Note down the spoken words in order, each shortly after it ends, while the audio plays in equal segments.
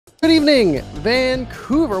Good evening,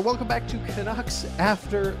 Vancouver. Welcome back to Canucks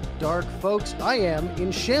After Dark, folks. I am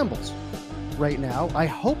in shambles right now. I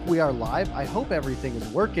hope we are live. I hope everything is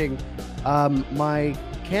working. My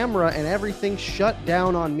camera and everything shut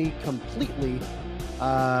down on me completely,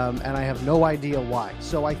 and I have no idea why.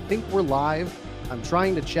 So I think we're live. I'm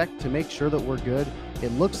trying to check to make sure that we're good.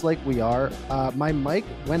 It looks like we are. My mic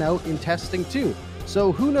went out in testing too.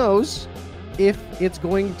 So who knows if it's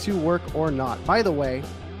going to work or not. By the way,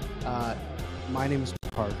 my name is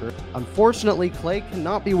Parker. Unfortunately, Clay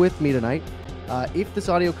cannot be with me tonight. If this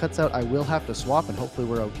audio cuts out, I will have to swap, and hopefully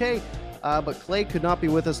we're okay. But Clay could not be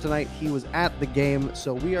with us tonight. He was at the game,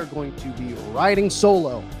 so we are going to be riding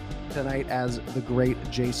solo tonight, as the great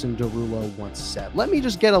Jason Derulo once said. Let me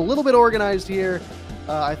just get a little bit organized here.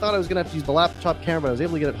 I thought I was going to have to use the laptop camera, but I was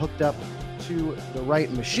able to get it hooked up to the right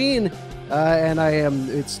machine, and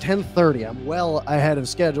it's 10:30. I'm well ahead of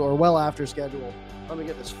schedule, or well after schedule. Let me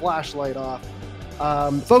get this flashlight off.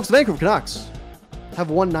 Folks, the Vancouver Canucks have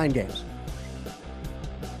won 9 games.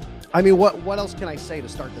 I mean, what else can I say to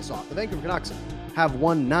start this off? The Vancouver Canucks have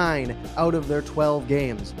won 9 out of their 12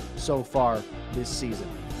 games so far this season.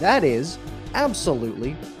 That is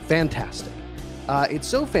absolutely fantastic. It's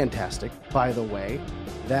so fantastic, by the way,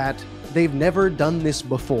 that they've never done this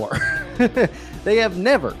before. They have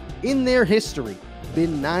never, in their history,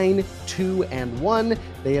 been 9-2-1.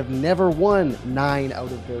 They have never won 9 out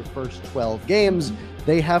of their first 12 games.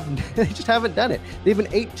 They just haven't done it. They've been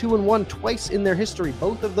 8-2-1 twice in their history.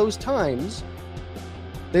 Both of those times,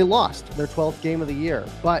 they lost their 12th game of the year.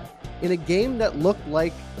 But in a game that looked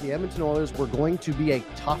like the Edmonton Oilers were going to be a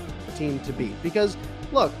tough team to beat. Because,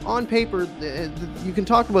 look, on paper, you can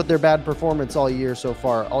talk about their bad performance all year so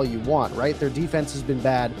far, all you want, right? Their defense has been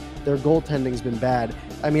bad. Their goaltending has been bad.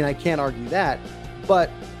 I mean, I can't argue that.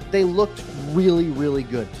 But they looked really, really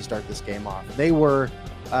good to start this game off. They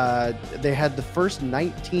had the first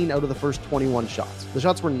 19 out of the first 21 shots. The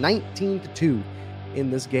shots were 19-2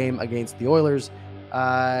 in this game against the Oilers,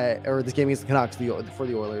 or this game against the Canucks for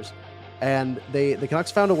the Oilers. And the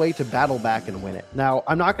Canucks found a way to battle back and win it. Now,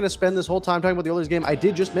 I'm not going to spend this whole time talking about the Oilers game. I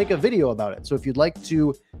did just make a video about it. So if you'd like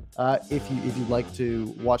to, if you'd like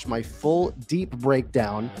to watch my full deep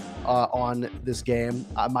breakdown on this game,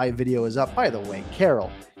 my video is up. By the way,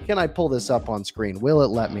 Carol, can I pull this up on screen? Will it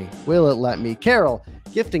let me? Will it let me? Carol,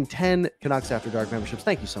 gifting 10 Canucks After Dark memberships.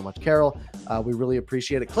 Thank you so much, Carol. We really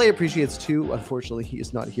appreciate it. Clay appreciates too. Unfortunately, he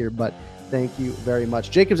is not here, but thank you very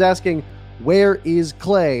much. Jacob's asking, where is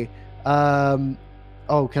Clay?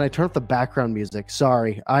 Oh, can I turn up the background music?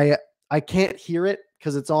 Sorry. I can't hear it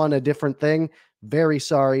because it's on a different thing. Very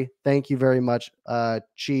sorry. Thank you very much,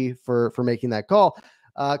 Chi, for making that call.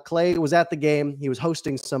 Clay was at the game. He was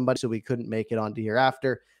hosting somebody, so we couldn't make it on to here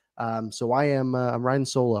after. So I'm riding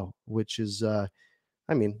solo, which is, I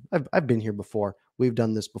mean, I've been here before. We've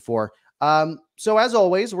done this before. So as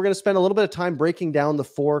always, we're going to spend a little bit of time breaking down the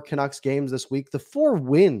 4 Canucks games this week. The 4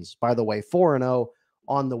 wins, by the way, 4-0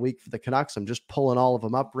 on the week for the Canucks. I'm just pulling all of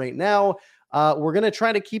them up right now. We're going to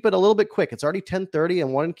try to keep it a little bit quick. It's already 10:30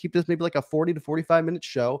 and want to keep this maybe like a 40 to 45 minute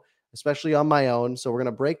show, especially on my own. So we're going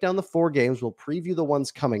to break down the 4 games. We'll preview the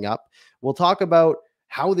ones coming up. We'll talk about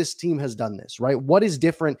how this team has done this, right? What is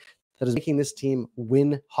different that is making this team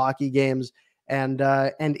win hockey games? And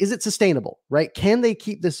is it sustainable, right? Can they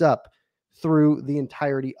keep this up through the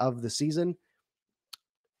entirety of the season?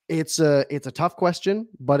 It's a tough question,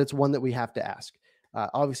 but it's one that we have to ask.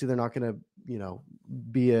 Obviously, they're not going to,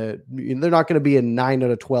 they're not going to be a 9 out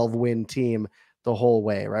of 12 win team the whole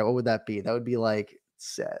way, right? What would that be? That would be like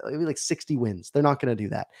 60 wins. They're not going to do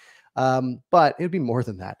that, but it'd be more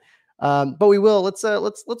than that. But we will. Let's go.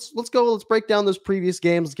 Let's break down those previous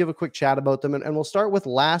games. Let's give a quick chat about them, and we'll start with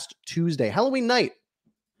last Tuesday, Halloween night.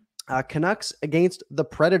 Canucks against the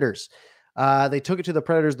Predators. They took it to the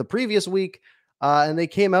Predators the previous week. And they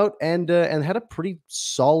came out and had a pretty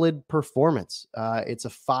solid performance. It's a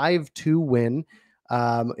 5-2 win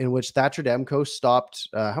in which Thatcher Demko stopped.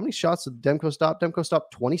 How many shots did Demko stop? Demko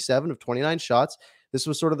stopped 27 of 29 shots. This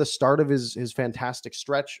was sort of the start of his fantastic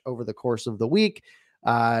stretch over the course of the week.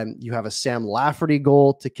 You have a Sam Lafferty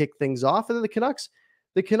goal to kick things off. And then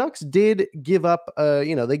the Canucks did give up,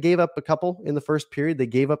 they gave up a couple in the first period. They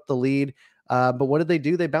gave up the lead. But what did they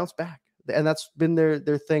do? They bounced back. And that's been their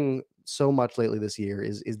thing so much lately this year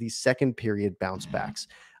is the second period bounce backs,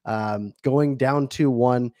 going down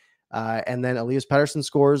 2-1, and then Elias Pettersson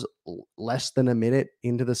scores less than a minute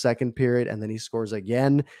into the second period, and then he scores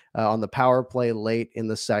again on the power play late in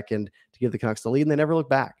the second to give the Canucks the lead, and they never look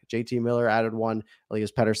back. JT Miller added 1,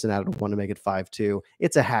 Elias Pettersson added 1 to make it 5-2.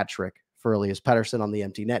 It's a hat trick for Elias Pettersson on the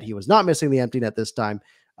empty net. He was not missing the empty net this time.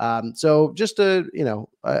 So just to,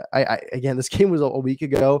 again, this game was a week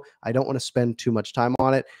ago. I don't want to spend too much time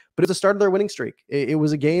on it, but it's the start of their winning streak. It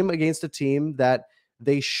was a game against a team that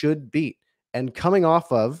they should beat. And coming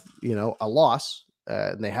off of, a loss,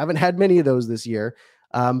 and they haven't had many of those this year,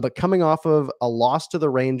 but coming off of a loss to the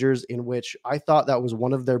Rangers, in which I thought that was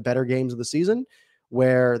one of their better games of the season,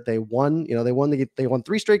 where they won, they won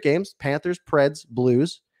 3 straight games: Panthers, Preds,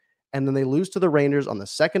 Blues, and then they lose to the Rangers on the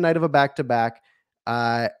second night of a back-to-back.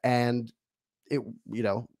 And it,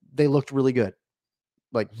 they looked really good,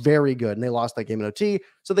 like very good. And they lost that game in OT.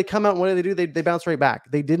 So they come out, and what do? They bounce right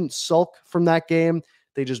back. They didn't sulk from that game.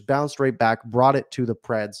 They just bounced right back, brought it to the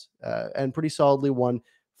Preds, and pretty solidly won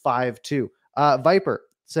 5-2. Viper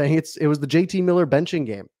saying it was the JT Miller benching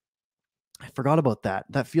game. I forgot about that.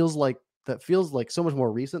 That feels like so much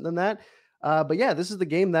more recent than that. But yeah, this is the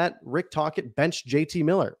game that Rick Tocchet benched JT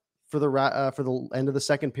Miller for the end of the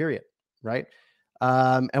second period, right?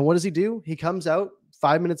 And what does he do? He comes out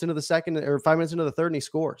 5 minutes into the second, or 5 minutes into the third, and he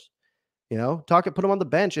scores. Tocchet put him on the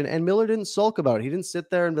bench, and Miller didn't sulk about it. He didn't sit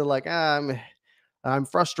there and be like, I'm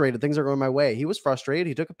frustrated, things are going my way. He was frustrated.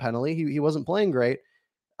 He took a penalty. He wasn't playing great.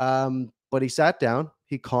 But he sat down,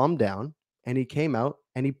 he calmed down, and he came out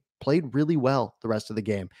and he played really well the rest of the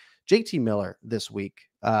game. JT Miller this week.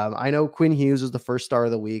 I know Quinn Hughes is the first star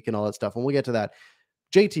of the week and all that stuff, and we'll get to that.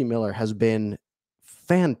 JT Miller has been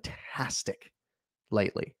fantastic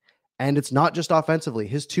lately. And it's not just offensively.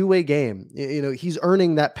 His two-way game, he's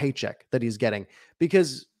earning that paycheck that he's getting,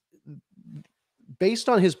 because based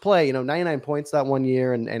on his play, 99 points that one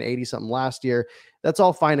year and 80 something last year, that's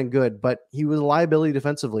all fine and good, but he was a liability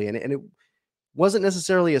defensively, and it wasn't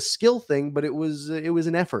necessarily a skill thing, but it was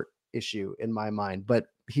an effort issue in my mind. But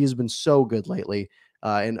he's been so good lately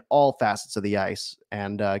in all facets of the ice,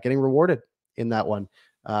 and getting rewarded in that one,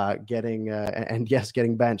 getting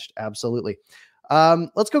benched. Absolutely.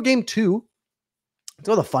 Let's go game 2. Let's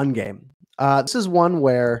go with a fun game. This is one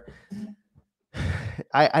where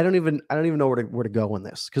I don't even know where to go on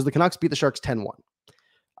this, because the Canucks beat the Sharks 10-1.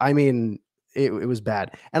 I mean, it was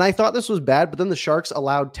bad. And I thought this was bad, but then the Sharks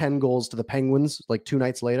allowed 10 goals to the Penguins like 2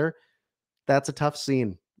 nights later. That's a tough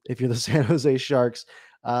scene if you're the San Jose Sharks.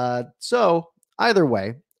 So either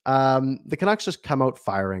way, the Canucks just come out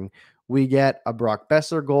firing. We get a Brock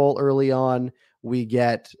Besser goal early on. We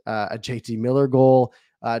get a JT Miller goal,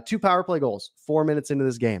 2 power play goals 4 minutes into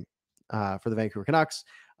this game for the Vancouver Canucks.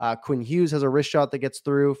 Quinn Hughes has a wrist shot that gets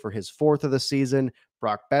through for his 4th of the season.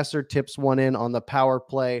 Brock Besser tips one in on the power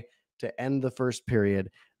play to end the first period.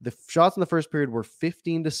 The shots in the first period were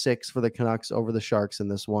 15-6 for the Canucks over the Sharks in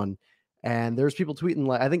this one. And there's people tweeting,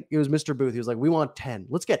 like, I think it was Mr. Booth. He was like, we want 10.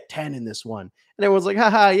 Let's get 10 in this one. And everyone's like,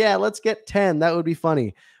 haha, yeah, let's get 10. That would be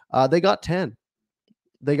funny. They got 10.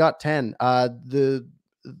 The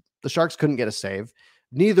Sharks couldn't get a save.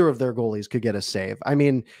 Neither of their goalies could get a save. I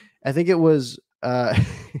mean, I think it was, let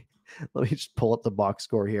me just pull up the box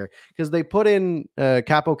score here, because they put in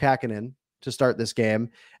Capo Kakinen to start this game,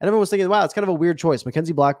 and everyone was thinking, wow, it's kind of a weird choice.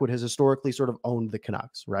 Mackenzie Blackwood has historically sort of owned the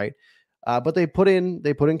Canucks, right? But they put in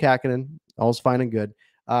Kakinen. All's fine and good.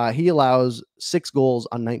 He allows 6 goals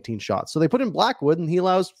on 19 shots. So they put in Blackwood, and he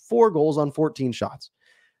allows 4 goals on 14 shots.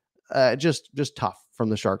 Just tough from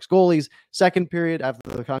the Sharks goalies. Second period, after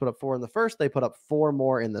the Canucks put up 4 in the first, they put up 4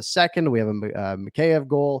 more in the second. We have a Mikheyev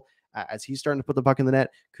goal as he's starting to put the puck in the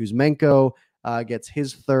net. Kuzmenko gets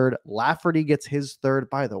his 3rd. Lafferty gets his 3rd.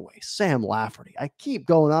 By the way, Sam Lafferty. I keep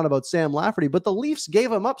going on about Sam Lafferty, but the Leafs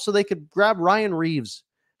gave him up so they could grab Ryan Reeves.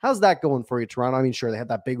 How's that going for you, Toronto? I mean, sure, they had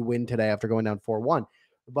that big win today after going down 4-1,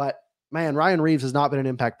 but man, Ryan Reeves has not been an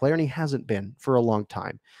impact player, and he hasn't been for a long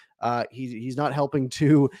time. He's not helping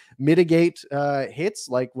to mitigate hits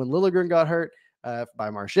like when Liljegren got hurt by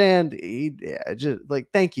Marchand. Just like,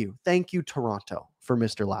 thank you, Toronto, for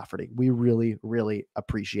Mr. Lafferty. We really, really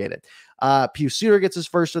appreciate it. Pius Suter gets his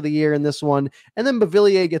 1st of the year in this one, and then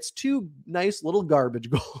Beauvillier gets 2 nice little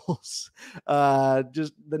garbage goals.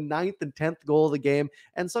 Just the 9th and 10th goal of the game,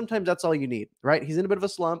 and sometimes that's all you need, right? He's in a bit of a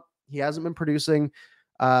slump. He hasn't been producing.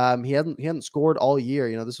 He hadn't scored all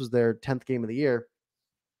year. This was their 10th game of the year.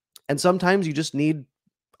 And sometimes you just need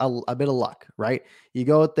a bit of luck, right? You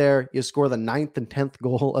go out there, you score the 9th and 10th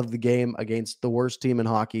goal of the game against the worst team in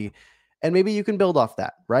hockey, and maybe you can build off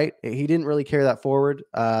that, right? He didn't really carry that forward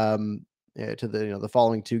to the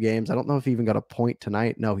following 2 games. I don't know if he even got a point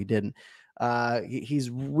tonight. No, he didn't.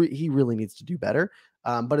 He really needs to do better.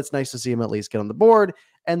 But it's nice to see him at least get on the board.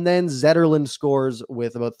 And then Zetterlund scores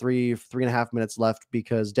with about 3.5 minutes left,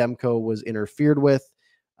 because Demko was interfered with.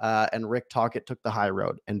 And Rick Tocchet took the high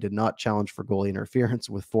road and did not challenge for goalie interference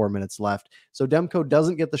with 4 minutes left. So Demko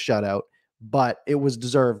doesn't get the shutout, but it was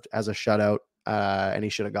deserved as a shutout. and he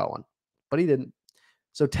should have got one, but he didn't.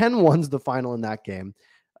 So 10-1's the final in that game.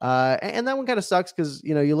 And that one kind of sucks because,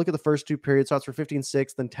 you look at the first two periods, shots were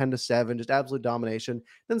 15-6, then 10-7, just absolute domination.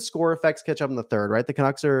 Then score effects catch up in the third, right? The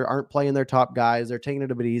Canucks aren't playing their top guys. They're taking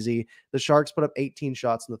it a bit easy. The Sharks put up 18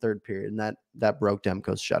 shots in the third period, and that broke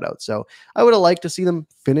Demko's shutout. So I would have liked to see them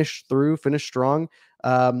finish strong.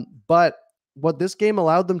 But what this game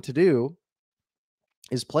allowed them to do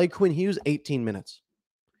is play Quinn Hughes 18 minutes.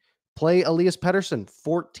 Play Elias Pettersson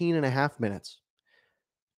 14 and a half minutes.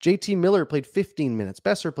 JT Miller played 15 minutes.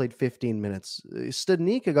 Besser played 15 minutes.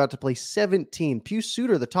 Studnicka got to play 17. Pius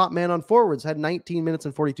Suter, the top man on forwards, had 19 minutes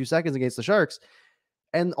and 42 seconds against the Sharks.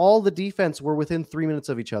 And all the defense were within 3 minutes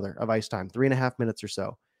of each other of ice time, 3.5 minutes or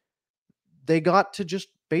so. They got to just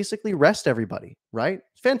basically rest everybody, right?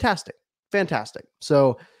 Fantastic.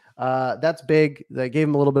 So that's big. They gave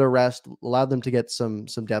them a little bit of rest, allowed them to get some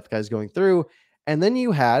depth guys going through. And then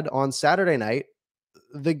you had on Saturday night,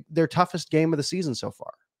 their toughest game of the season so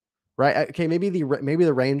far. Right. Okay. Maybe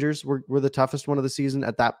the Rangers were the toughest one of the season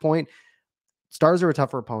at that point. Stars are a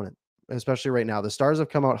tougher opponent, especially right now. The Stars have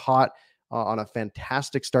come out hot on a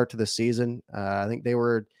fantastic start to the season. I think they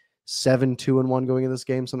were 7-2-1 going in this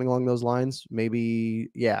game, something along those lines. Maybe.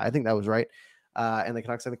 Yeah, I think that was right. And the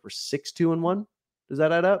Canucks, I think, were 6-2-1. Does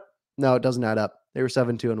that add up? No, it doesn't add up. They were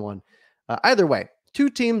 7-2-1. Either way, two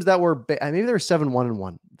teams that were, maybe they were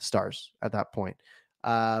 7-1-1, the Stars at that point.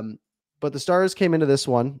 But the Stars came into this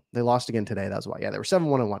one. They lost again today. That's why. Yeah, they were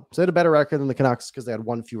 7-1-1. So they had a better record than the Canucks because they had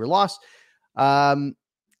one fewer loss.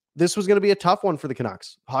 This was going to be a tough one for the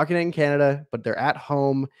Canucks. Hockey Night in Canada, but they're at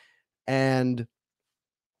home, and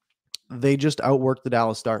they just outworked the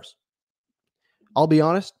Dallas Stars. I'll be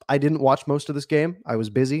honest, I didn't watch most of this game. I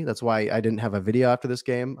was busy. That's why I didn't have a video after this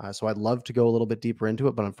game. So I'd love to go a little bit deeper into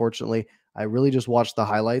it, but unfortunately, I really just watched the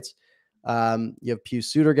highlights. You have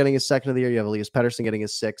Pius Suter getting his second of the year. You have Elias Pettersson getting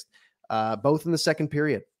his sixth. Both in the second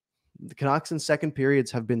period. The Canucks in second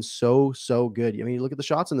periods have been so good. I mean, you look at the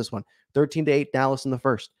shots in this one. 13-8 Dallas in the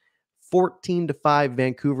first. 14-5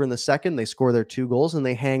 Vancouver in the second. They score their 2 goals and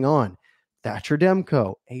they hang on. Thatcher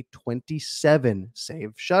Demko, a 27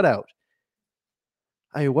 save shutout.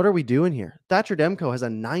 I mean, what are we doing here? Thatcher Demko has a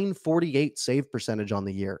 .948 save percentage on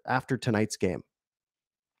the year after tonight's game.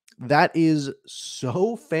 That is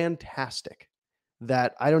so fantastic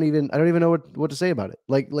that I don't even know what to say about it.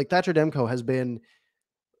 Like Thatcher Demko has been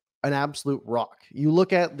an absolute rock. You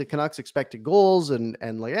look at the Canucks expected goals and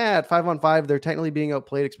like, at 5-on-5, they're technically being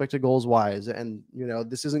outplayed expected goals wise. And,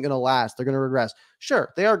 this isn't going to last. They're going to regress.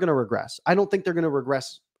 Sure, they are going to regress. I don't think they're going to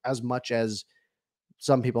regress as much as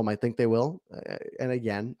some people might think they will. And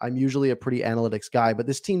again, I'm usually a pretty analytics guy, but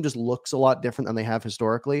this team just looks a lot different than they have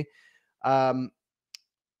historically. The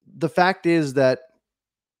fact is that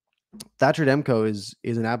Thatcher Demko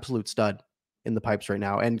is an absolute stud in the pipes right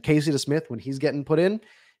now. And Casey DeSmith, when he's getting put in,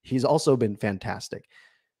 he's also been fantastic.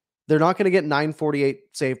 They're not going to get .948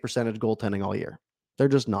 save percentage goaltending all year. They're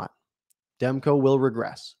just not. Demko will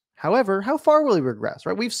regress. However, how far will he regress,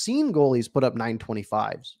 right? We've seen goalies put up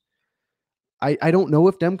 .925s. I don't know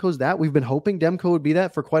if Demko's that. We've been hoping Demko would be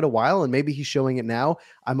that for quite a while, and maybe he's showing it now.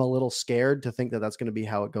 I'm a little scared to think that that's going to be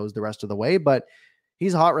how it goes the rest of the way, but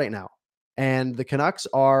he's hot right now. And the Canucks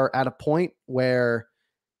are at a point where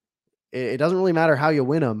it doesn't really matter how you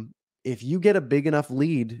win them. If you get a big enough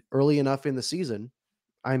lead early enough in the season,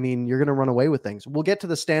 I mean, you're going to run away with things. We'll get to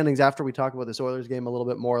the standings after we talk about this Oilers game a little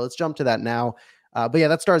bit more. Let's jump to that now. But yeah,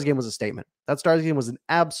 that Stars game was a statement. That Stars game was an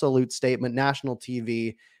absolute statement. National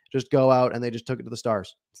TV just go out and they just took it to the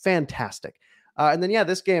Stars. Fantastic. And then, yeah,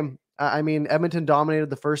 this game, I mean, Edmonton dominated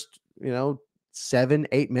the first,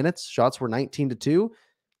 7-8 minutes. Shots were 19-2.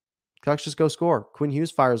 Canucks just go score. Quinn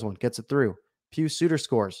Hughes fires one, gets it through. Pius Suter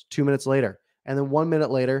scores 2 minutes later. And then 1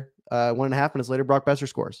 minute later, 1.5 minutes later, Brock Besser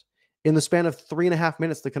scores. In the span of 3.5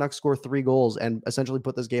 minutes, the Canucks score 3 goals and essentially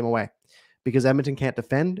put this game away because Edmonton can't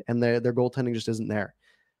defend and their goaltending just isn't there.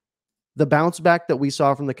 The bounce back that we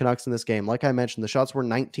saw from the Canucks in this game, like I mentioned, the shots were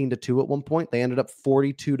 19-2 at one point. They ended up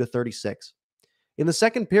 42-36. In the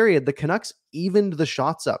second period, the Canucks evened the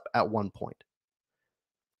shots up at one point.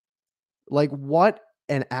 Like, what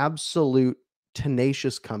an absolute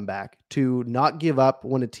tenacious comeback to not give up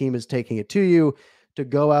when a team is taking it to you, to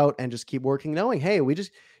go out and just keep working, knowing, hey, we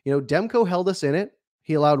just, Demko held us in it.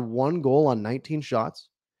 He allowed 1 goal on 19 shots.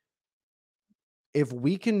 If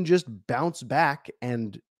we can just bounce back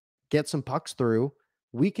and get some pucks through,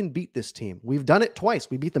 we can beat this team. We've done it twice.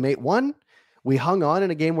 We beat them 8-1. We hung on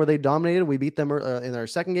in a game where they dominated. We beat them in our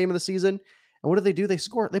second game of the season. And what did they do? They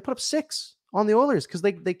scored. They put up 6 on the Oilers because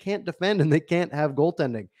they can't defend and they can't have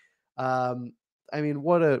goaltending. I mean,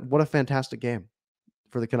 what a fantastic game.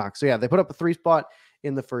 for the Canucks. So yeah, they put up a 3 spot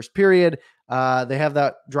in the first period. They have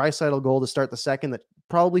that Draisaitl goal to start the second that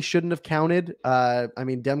probably shouldn't have counted. I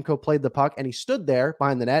mean, Demko played the puck and he stood there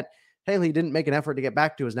behind the net. Haley didn't make an effort to get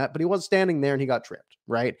back to his net, but he was standing there and he got tripped,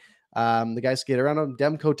 right? The guy skated around him.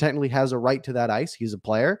 Demko technically has a right to that ice. He's a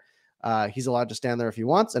player. He's allowed to stand there if he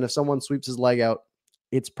wants. And if someone sweeps his leg out,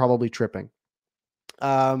 it's probably tripping.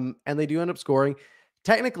 And they do end up scoring.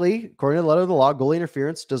 Technically, according to the letter of the law, goalie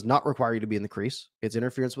interference does not require you to be in the crease. It's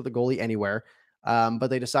interference with the goalie anywhere. But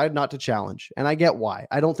they decided not to challenge. And I get why.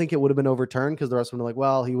 I don't think it would have been overturned because the rest of them are like,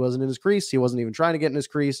 well, he wasn't in his crease. He wasn't even trying to get in his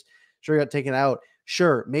crease. Sure, he got taken out.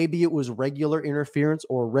 Sure, maybe it was regular interference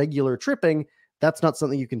or regular tripping. That's not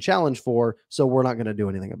something you can challenge for. So we're not going to do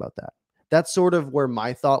anything about that. That's sort of where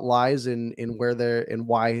my thought lies in where they're and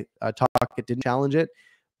why Tocchet didn't challenge it.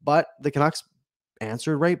 But the Canucks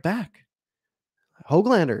answered right back.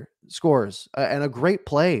 Höglander scores and a great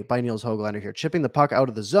play by Nils Höglander here, chipping the puck out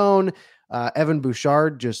of the zone. Evan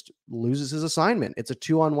Bouchard just loses his assignment. It's a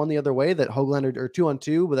 2-on-1 the other way that Höglander, or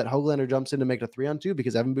 2-on-2, but that Höglander jumps in to make it a 3-on-2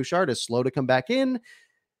 because Evan Bouchard is slow to come back in.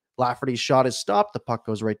 Lafferty's shot is stopped. The puck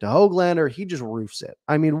goes right to Höglander. He just roofs it.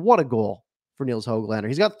 I mean, what a goal for Nils Höglander.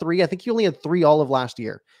 He's got 3. I think he only had 3 all of last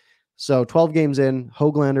year. So 12 games in,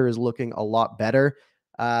 Höglander is looking a lot better.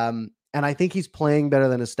 And I think he's playing better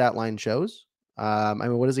than his stat line shows. I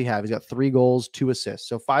mean, what does he have? He's got 3 goals, 2 assists.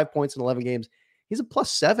 So 5 points in 11 games. He's a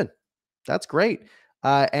 +7. That's great.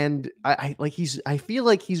 And I feel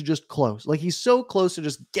like he's just close. Like he's so close to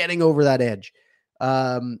just getting over that edge.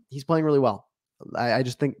 He's playing really well. I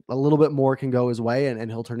just think a little bit more can go his way and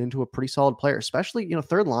he'll turn into a pretty solid player, especially,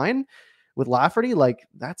 third line with Lafferty. Like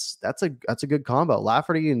that's a good combo.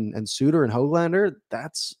 Lafferty and Suter and Höglander.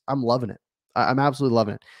 I'm loving it. I'm absolutely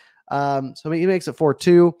loving it. So he makes it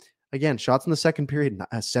 4-2. Again, shots in the second period,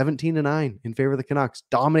 17-9 in favor of the Canucks,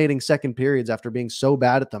 dominating second periods after being so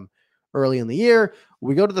bad at them early in the year.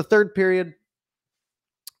 We go to the third period.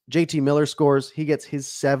 JT Miller scores. He gets his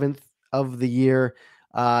 7th of the year,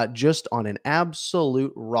 just on an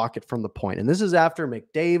absolute rocket from the point. And this is after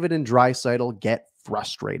McDavid and Draisaitl get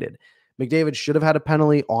frustrated. McDavid should have had a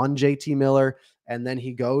penalty on JT Miller, and then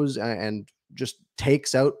he goes and just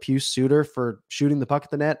takes out Pius Suter for shooting the puck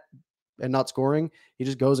at the net and not scoring. He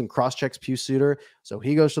just goes and cross-checks Pius Suter. So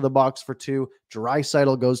he goes to the box for 2.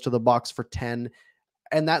 Draisaitl goes to the box for 10.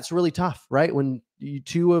 And that's really tough, right? When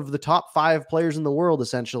 2 of the top 5 players in the world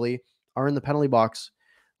essentially are in the penalty box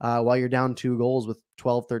while you're down 2 goals with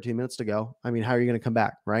 12, 13 minutes to go. I mean, how are you going to come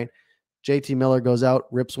back, right? JT Miller goes out,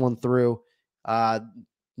 rips one through.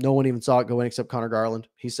 No one even saw it go in except Connor Garland.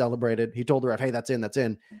 He celebrated. He told the ref, hey, that's in.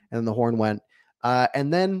 And then the horn went.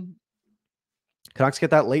 And then Canucks get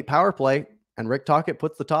that late power play, and Rick Tocchet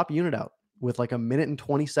puts the top unit out with like 1 minute and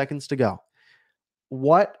 20 seconds to go.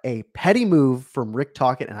 What a petty move from Rick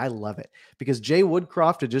Tocchet, and I love it because Jay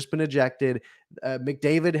Woodcroft had just been ejected.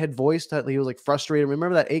 McDavid had voiced that he was like frustrated.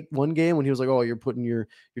 Remember that 8-1 game when he was like, "Oh, you're putting your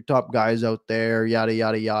top guys out there, yada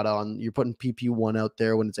yada yada." You're putting PP1 out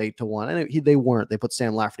there when it's 8-1, and they weren't. They put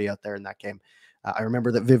Sam Lafferty out there in that game. I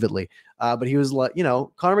remember that vividly. But he was like,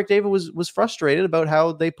 Connor McDavid was frustrated about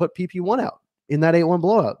how they put PP1 out in that 8-1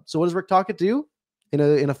 blowout. So what does Rick Tocchet do in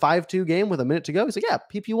a 5-2 game with a minute to go? He's like, yeah,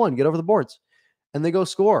 PP1, get over the boards. And they go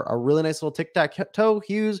score a really nice little tic-tac-toe.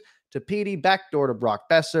 Hughes to Petey, backdoor to Brock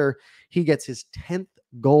Besser. He gets his 10th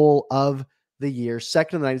goal of the year,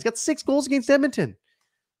 second of the night. He's got 6 goals against Edmonton.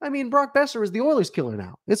 I mean, Brock Besser is the Oilers killer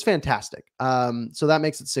now. It's fantastic. So that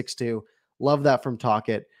makes it 6-2. Love that from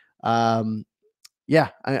Tocchet. Yeah,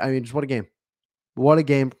 I mean, just what a game. What a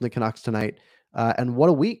game from the Canucks tonight. And what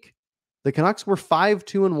a week. The Canucks were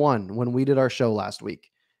 5-2-1 when we did our show last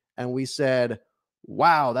week. And we said,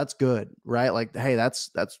 wow, that's good, right? Like, hey,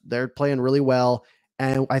 that's they're playing really well.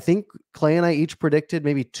 And I think Clay and I each predicted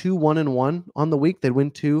maybe 2-1-1 on the week. They'd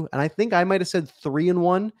win 2. And I think I might have said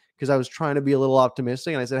 3-1 because I was trying to be a little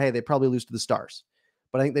optimistic. And I said, hey, they probably lose to the Stars.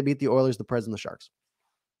 But I think they beat the Oilers, the Preds, and the Sharks.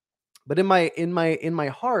 But in my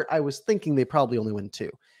heart, I was thinking they probably only win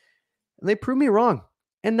 2. And they proved me wrong.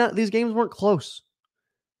 And these games weren't close.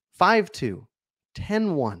 5-2,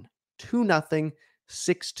 10-1, 2-0,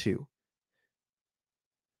 6-2.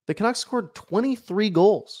 The Canucks scored 23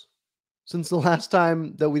 goals since the last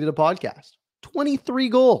time that we did a podcast. 23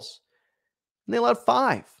 goals. And they allowed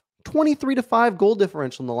 5. 23-5 goal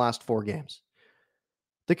differential in the last 4 games.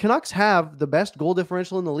 The Canucks have the best goal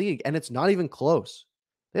differential in the league, and it's not even close.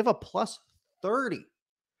 They have a +30.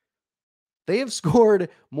 They have scored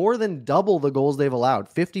more than double the goals they've allowed.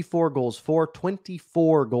 54 goals for,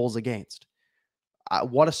 24 goals against.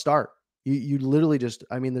 What a start. You literally just,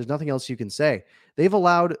 I mean, there's nothing else you can say. They've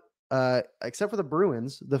allowed, except for the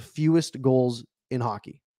Bruins, the fewest goals in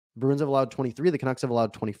hockey. Bruins have allowed 23. The Canucks have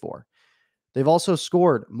allowed 24. They've also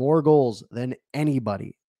scored more goals than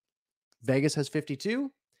anybody. Vegas has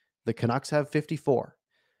 52. The Canucks have 54.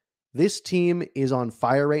 This team is on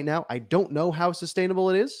fire right now. I don't know how sustainable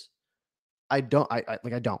it is. I don't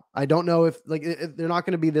know if they're not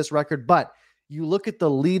going to be this record, but you look at the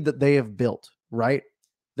lead that they have built, right?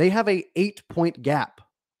 They have a 8-point gap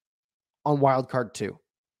on wildcard 2.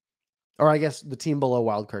 Or I guess the team below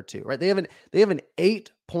wildcard 2, right? They have an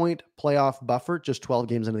 8-point playoff buffer just 12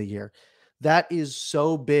 games into the year. That is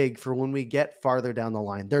so big for when we get farther down the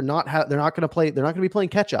line. They're not going to be playing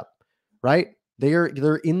catch up, right? They're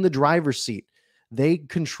in the driver's seat. They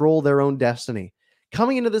control their own destiny.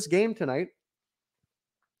 Coming into this game tonight,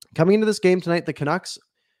 the Canucks,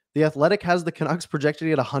 the Athletic has the Canucks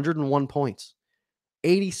projected at 101 points,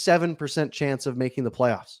 87% chance of making the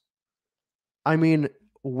playoffs. I mean,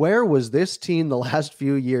 where was this team the last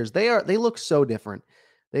few years? They look so different.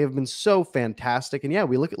 They have been so fantastic. And yeah,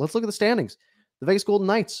 let's look at the standings. The Vegas Golden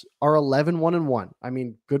Knights are 11-1-1. I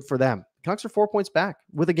mean, good for them. The Canucks are 4 points back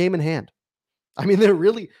with a game in hand. I mean, they're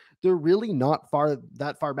really not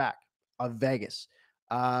that far back of Vegas.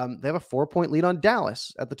 They have a 4-point lead on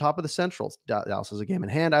Dallas at the top of the Central. Dallas has a game in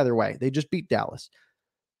hand either way. They just beat Dallas.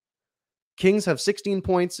 Kings have 16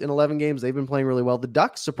 points in 11 games. They've been playing really well. The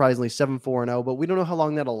Ducks, surprisingly, 7-4-0, but we don't know how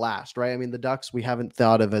long that'll last, right? I mean, the Ducks we haven't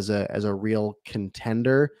thought of as a real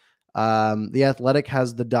contender. The Athletic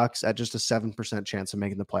has the Ducks at just a 7% chance of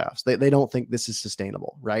making the playoffs. They don't think this is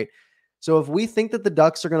sustainable, right? So if we think that the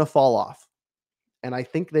Ducks are going to fall off, and I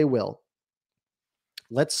think they will,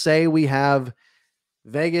 let's say we have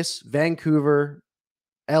Vegas, Vancouver,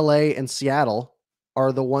 LA, and Seattle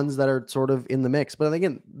are the ones that are sort of in the mix. But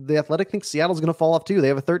again, the Athletic thinks Seattle's going to fall off too. They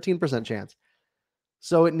have a 13% chance.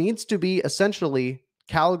 So it needs to be essentially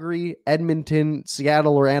Calgary, Edmonton,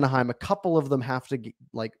 Seattle, or Anaheim. A couple of them have to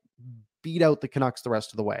beat out the Canucks the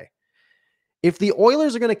rest of the way. If the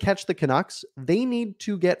Oilers are going to catch the Canucks, they need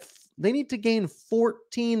to gain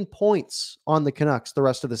 14 points on the Canucks the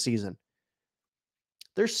rest of the season.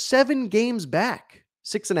 They're 7 games back,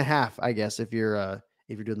 6.5, I guess, if you're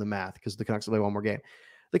doing the math, because the Canucks will play one more game.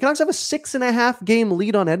 The Canucks have a 6.5 game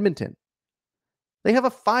lead on Edmonton. They have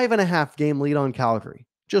a 5.5 game lead on Calgary,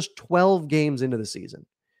 just 12 games into the season.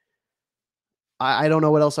 I don't know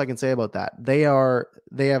what else I can say about that. They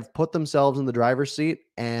have put themselves in the driver's seat,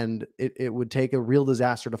 and it would take a real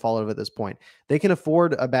disaster to fall out of at this point. They can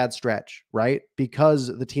afford a bad stretch, right? Because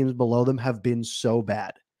the teams below them have been so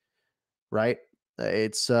bad, right?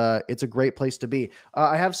 It's a great place to be.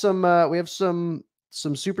 We have some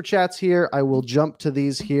super chats here. I will jump to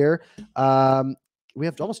these here. We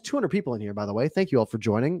have almost 200 people in here, by the way. Thank you all for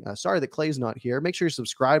joining. Sorry that Clay's not here. Make sure you're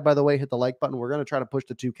subscribed, by the way. Hit the like button. We're going to try to push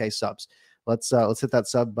to 2K subs. Let's hit that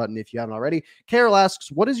sub button if you haven't already. Carol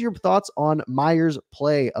asks, what is your thoughts on Myers'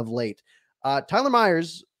 play of late? Tyler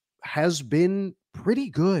Myers has been pretty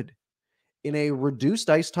good in a reduced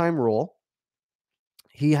ice time role.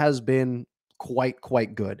 He has been quite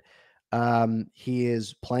good. He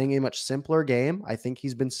is playing a much simpler game. I think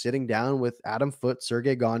he's been sitting down with Adam Foote,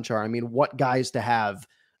 Sergei Gonchar. I mean, what guys to have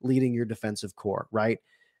leading your defensive core, right?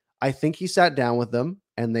 I think he sat down with them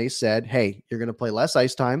and they said, hey, you're going to play less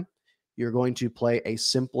ice time. You're going to play a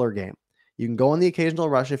simpler game. You can go on the occasional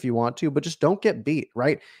rush if you want to, but just don't get beat,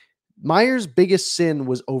 right? Myers' biggest sin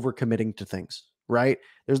was overcommitting to things, right?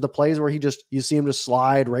 There's the plays where you see him just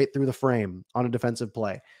slide right through the frame on a defensive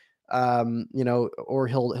play. Or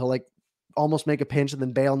he'll like almost make a pinch and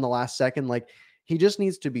then bail in the last second. Like, he just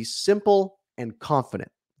needs to be simple and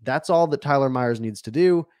confident. That's all that Tyler Myers needs to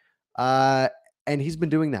do. And he's been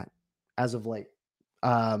doing that as of late.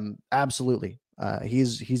 Absolutely.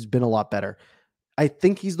 He's been a lot better. I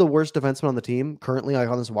think he's the worst defenseman on the team currently, like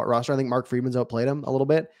on this roster. I think Mark Friedman's outplayed him a little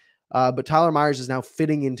bit. But Tyler Myers is now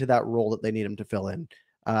fitting into that role that they need him to fill in.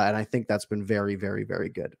 And I think that's been very, very, very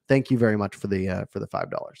good. Thank you very much for the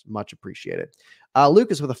 $5. Much appreciated.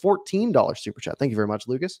 Lucas with a $14 super chat. Thank you very much,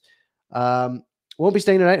 Lucas. Won't be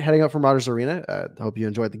staying tonight, heading out from Rogers Arena. Hope you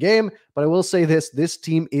enjoyed the game. But I will say this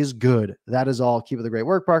team is good. That is all. Keep up the great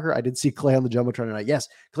work, Parker. I did see Clay on the Jumbotron tonight. Yes,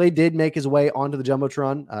 Clay did make his way onto the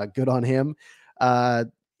Jumbotron. Good on him.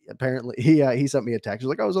 Apparently, he sent me a text. He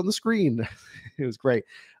was like, I was on the screen. It was great.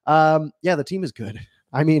 The team is good.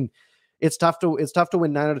 I mean, it's tough to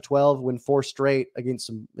win 9 out of 12, win 4 straight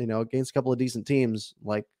against against a couple of decent teams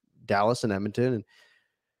like Dallas and Edmonton. And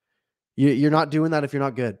you're not doing that if you're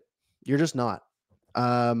not good. You're just not.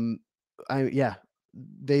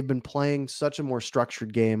 They've been playing such a more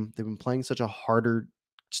structured game. They've been playing such a harder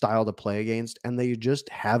style to play against, and they just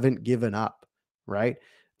haven't given up, right?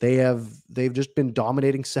 they've just been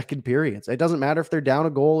dominating second periods. It doesn't matter if they're down a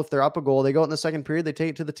goal, if they're up a goal, they go out in the second period, they take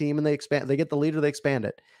it to the team and they get the lead or they expand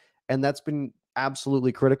it. And that's been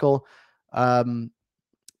absolutely critical.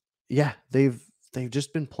 Yeah, they've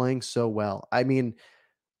just been playing so well. I mean,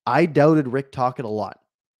 I doubted Rick Tocchet a lot.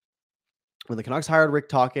 When the Canucks hired Rick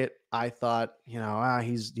Tocchet, I thought,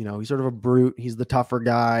 he's sort of a brute. He's the tougher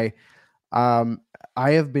guy.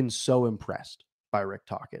 I have been so impressed by Rick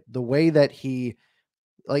Tocchet. The way that he,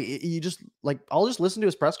 I'll just listen to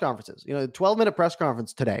his press conferences. 12-minute press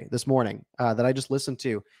conference this morning that I just listened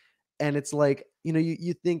to. And it's like,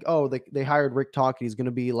 you think, oh, they hired Rick Tocchet. He's going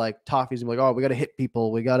to be like tough. He's going to be like, oh, we got to hit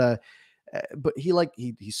people. We got to, but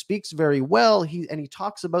he speaks very well. He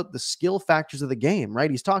talks about the skill factors of the game, right?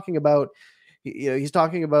 He's talking about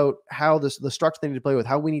how the structure they need to play with,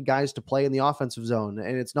 how we need guys to play in the offensive zone.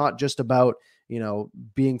 And it's not just about,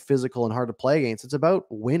 being physical and hard to play against. It's about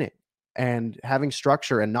winning and having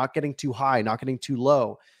structure and not getting too high, not getting too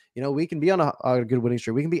low. We can be on a good winning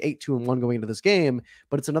streak. We can be 8-2-1 going into this game,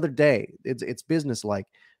 but it's another day. It's business-like.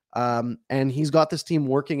 And he's got this team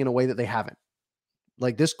working in a way that they haven't.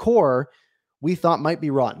 Like this core, we thought might be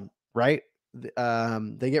rotten, right?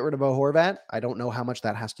 They get rid of Bo Horvat. I don't know how much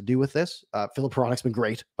that has to do with this. Philip Hronek's been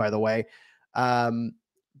great, by the way.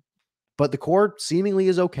 But the core seemingly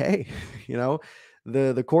is okay.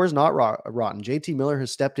 The core is not rotten. JT Miller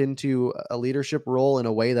has stepped into a leadership role in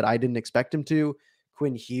a way that I didn't expect him to.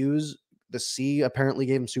 Quinn Hughes, the C apparently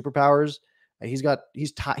gave him superpowers.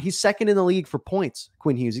 He's second in the league for points.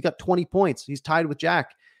 Quinn Hughes, he's got 20 points. He's tied with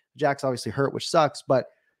Jack. Jack's obviously hurt, which sucks, but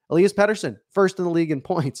Elias Pettersson, first in the league in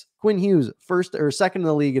points. Quinn Hughes, second in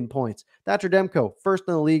the league in points. Thatcher Demko, first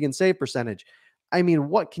in the league in save percentage. I mean,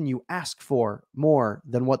 what can you ask for more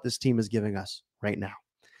than what this team is giving us right now?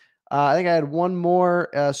 I think I had one more.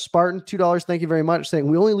 Spartan, $2. Thank you very much. Saying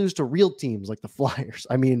we only lose to real teams like the Flyers.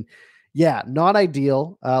 I mean, yeah, not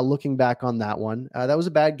ideal. Looking back on that one, that was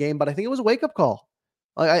a bad game, but I think it was a wake-up call.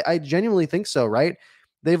 I genuinely think so, right?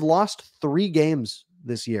 They've lost 3 games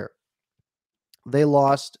this year. They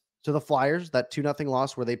lost to the Flyers, that 2-0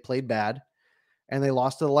 loss where they played bad, and they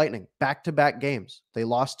lost to the Lightning, back-to-back games. They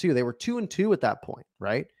lost 2. They were 2-2 at that point,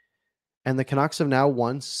 right? And the Canucks have now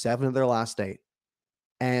won 7 of their last 8.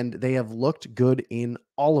 And they have looked good in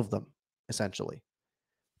all of them, essentially.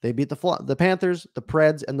 They beat the Panthers, the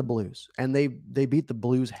Preds, and the Blues. And they beat the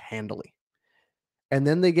Blues handily. And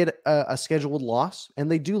then they get a scheduled loss,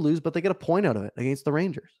 and they do lose, but they get a point out of it against the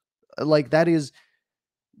Rangers. That is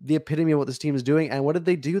the epitome of what this team is doing. And what did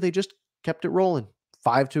they do? They just kept it rolling.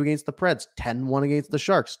 5-2 against the Preds, 10-1 against the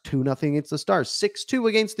Sharks, 2-0 against the Stars, 6-2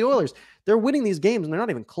 against the Oilers. They're winning these games, and they're not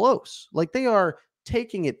even close. They are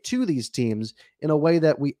taking it to these teams in a way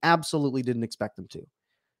that we absolutely didn't expect them to.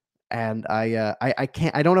 And I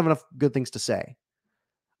don't have enough good things to say.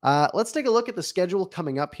 Let's take a look at the schedule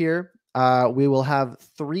coming up here. We will have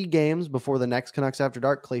 3 games before the next Canucks After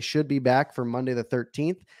Dark. Clay should be back for Monday the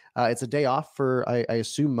 13th. It's a day off for, I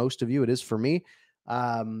assume most of you. It is for me.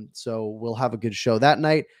 So we'll have a good show that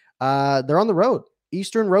night. They're on the road.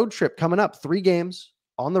 Eastern road trip coming up. 3 games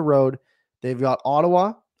on the road. They've got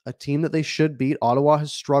Ottawa, a team that they should beat. Ottawa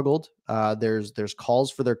has struggled. There's calls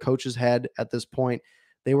for their coach's head at this point.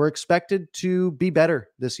 They were expected to be better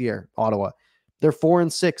this year, Ottawa. They're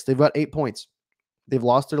 4-6. They've got 8 points. They've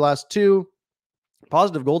lost their last 2.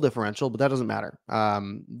 Positive goal differential, but that doesn't matter.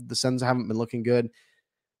 The Sens haven't been looking good.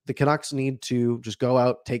 The Canucks need to just go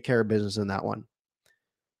out, take care of business in that one.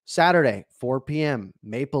 Saturday, 4 p.m.,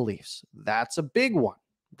 Maple Leafs. That's a big one.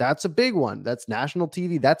 That's national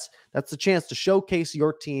TV. That's the chance to showcase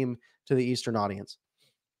your team to the Eastern audience.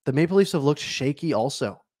 The Maple Leafs have looked shaky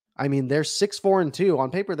also. I mean, they're 6-4-2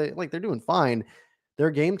 on paper. They're doing fine.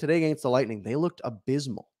 Their game today against the Lightning, they looked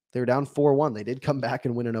abysmal. They're down 4-1. They did come back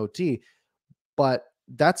and win an OT, but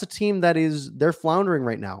that's a team they're floundering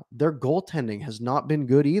right now. Their goaltending has not been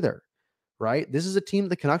good either, right? This is a team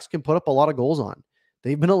the Canucks can put up a lot of goals on.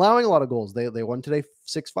 They've been allowing a lot of goals. They won today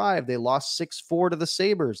 6-5. They lost 6-4 to the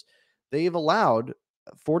Sabres. They've allowed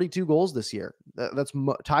 42 goals this year. That's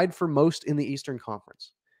tied for most in the Eastern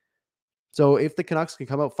Conference. So if the Canucks can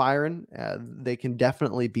come out firing, they can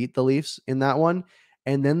definitely beat the Leafs in that one.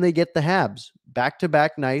 And then they get the Habs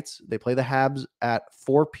back-to-back nights. They play the Habs at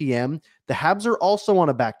 4 p.m. The Habs are also on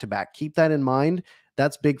a back-to-back. Keep that in mind.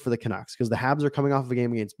 That's big for the Canucks because the Habs are coming off of a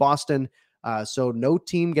game against Boston. So no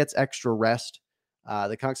team gets extra rest.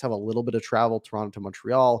 The Canucks have a little bit of travel, Toronto to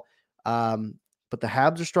Montreal. But the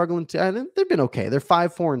Habs are struggling to, they've been okay. They're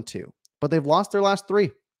 5-4-2, but they've lost their last 3.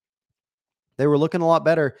 They were looking a lot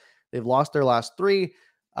better. They've lost their last 3.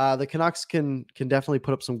 The Canucks can definitely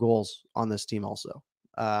put up some goals on this team also.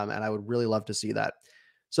 And I would really love to see that.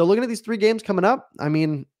 So looking at these 3 games coming up, I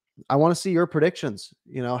mean, I want to see your predictions.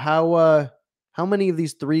 How many of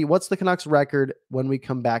these 3, what's the Canucks record when we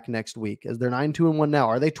come back next week? Is they're 9-2-1 now?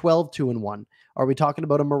 Are they 12-2-1? Are we talking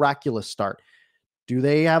about a miraculous start? Do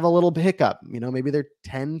they have a little hiccup? Maybe they're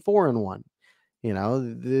 10-4-1.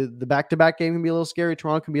 The back-to-back game can be a little scary.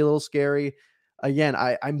 Toronto can be a little scary. Again,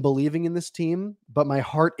 I'm believing in this team, but my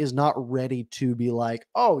heart is not ready to be like,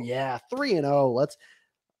 oh yeah, 3-0.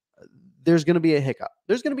 There's going to be a hiccup.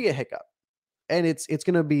 There's going to be a hiccup. And it's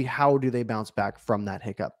going to be, how do they bounce back from that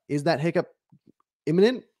hiccup? Is that hiccup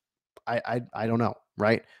imminent? I don't know,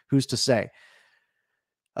 right? Who's to say?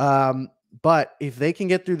 But if they can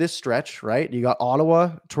get through this stretch, right? You got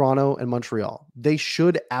Ottawa, Toronto, and Montreal. They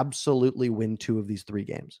should absolutely win 2 of these 3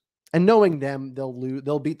 games. And knowing them,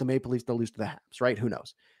 they'll beat the Maple Leafs, they'll lose to the Habs, right? Who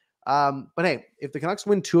knows? But hey, if the Canucks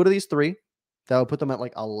win 2 out of these 3, that would put them at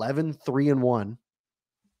like 11-3-1.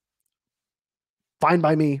 Fine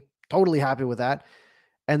by me. Totally happy with that.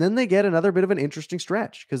 And then they get another bit of an interesting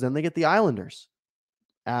stretch, because then they get the Islanders.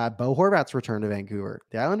 Bo Horvat's return to Vancouver.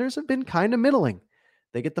 The Islanders have been kind of middling.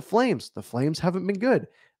 They get the Flames. The Flames haven't been good.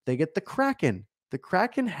 They get the Kraken. The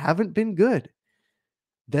Kraken haven't been good.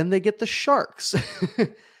 Then they get the Sharks.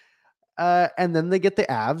 And then they get the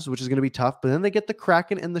Avs, which is going to be tough. But then they get the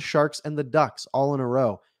Kraken and the Sharks and the Ducks all in a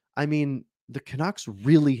row. I mean, the Canucks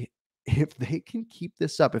really, if they can keep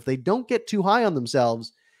this up, if they don't get too high on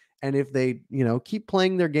themselves, and if they, keep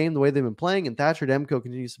playing their game the way they've been playing, and Thatcher Demko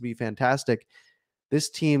continues to be fantastic, this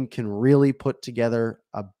team can really put together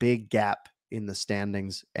a big gap in the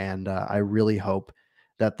standings. And I really hope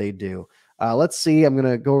that they do. Let's see. I'm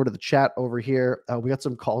going to go over to the chat over here. We got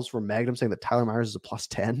some calls from Magnum saying that Tyler Myers is a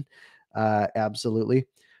 +10. Absolutely.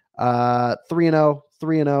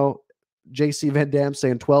 3-0. JC Van Dam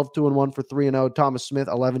saying 12-2-1 for 3-0. Thomas Smith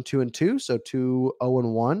 11-2-2, so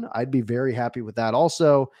 2-0-1. I'd be very happy with that.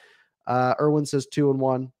 Also, Erwin says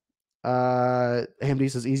 2-1.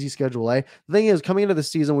 AMD says easy schedule A. The thing is, coming into the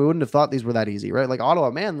season, we wouldn't have thought these were that easy, right? Like Ottawa,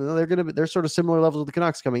 man, they're sort of similar levels of the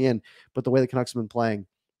Canucks coming in, but the way the Canucks have been playing,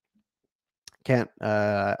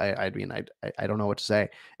 I don't know what to say.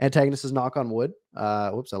 Antagonist says knock on wood.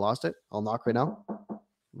 Whoops, I lost it. I'll knock right now.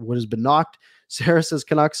 Wood has been knocked. Sarah says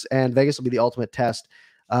Canucks and Vegas will be the ultimate test.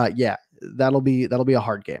 Yeah, that'll be a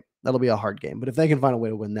hard game. That'll be a hard game. But if they can find a way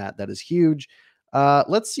to win that is huge.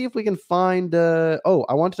 Let's see if we can find. I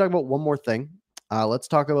want to talk about one more thing. Let's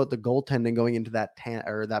talk about the goaltending going into that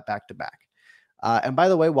that back-to-back. And by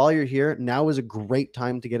the way, while you're here, now is a great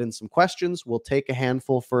time to get in some questions. We'll take a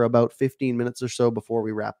handful for about 15 minutes or so before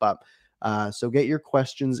we wrap up. So get your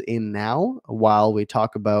questions in now while we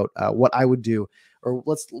talk about what I would do, or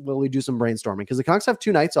will we do some brainstorming? Because the Canucks have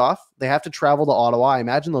 2 nights off. They have to travel to Ottawa. I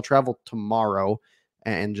imagine they'll travel tomorrow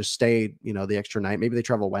and just stay, the extra night. Maybe they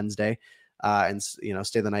travel Wednesday. And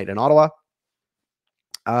stay the night in Ottawa.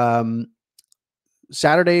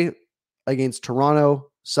 Saturday against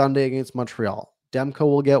Toronto, Sunday against Montreal. Demko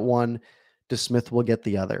will get one. DeSmith will get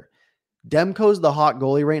the other. Demko's the hot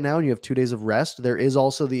goalie right now, and you have 2 days of rest. There is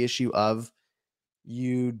also the issue of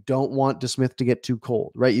you don't want DeSmith to get too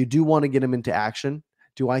cold, right? You do want to get him into action.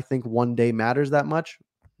 Do I think 1 day matters that much?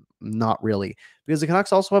 Not really, because the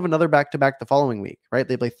Canucks also have another back-to-back the following week, right?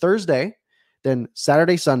 They play Thursday, then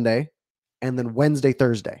Saturday, Sunday, and then Wednesday,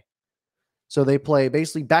 Thursday. So they play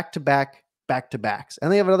basically back-to-backs.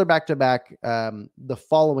 And they have another back-to-back the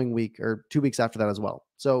following week or 2 weeks after that as well.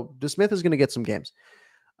 So DeSmith is going to get some games.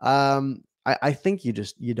 I think you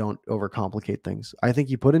don't overcomplicate things. I think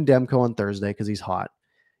you put in Demko on Thursday because he's hot.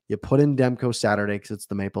 You put in Demko Saturday because it's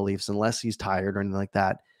the Maple Leafs, unless he's tired or anything like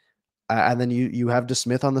that. And then you have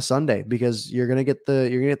DeSmith on the Sunday because you're going to get the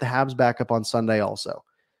Habs back up on Sunday also.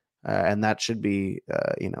 And that should be,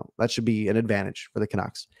 an advantage for the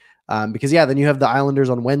Canucks. Because then you have the Islanders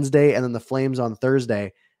on Wednesday and then the Flames on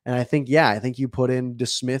Thursday. And I think you put in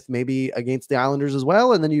DeSmith maybe against the Islanders as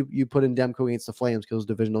well. And then you put in Demko against the Flames because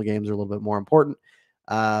divisional games are a little bit more important.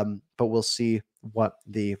 But we'll see what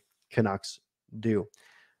the Canucks do.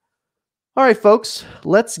 All right, folks,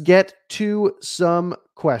 let's get to some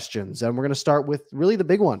questions. And we're going to start with really the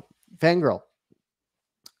big one. Fangirl.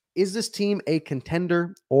 Is this team a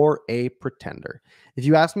contender or a pretender? If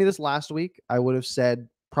you asked me this last week, I would have said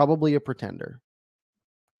probably a pretender.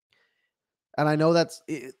 And I know and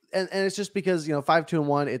it's just because,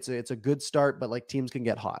 5-2-1, it's a good start, but like teams can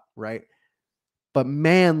get hot, right? But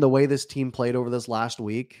man, the way this team played over this last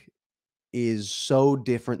week is so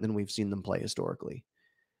different than we've seen them play historically.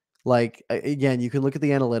 Like, again, you can look at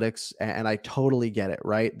the analytics and I totally get it,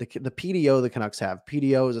 right? The PDO the Canucks have.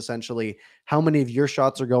 PDO is essentially how many of your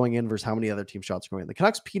shots are going in versus how many other team shots are going in. The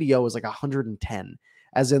Canucks PDO is like 110,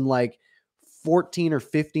 as in like 14 or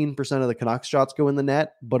 15% of the Canucks shots go in the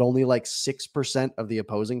net, but only like 6% of the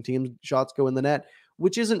opposing team's shots go in the net,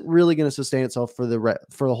 which isn't really going to sustain itself for the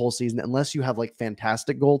whole season unless you have like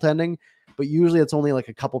fantastic goaltending, but usually it's only like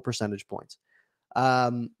a couple percentage points.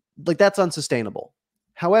 Like that's unsustainable.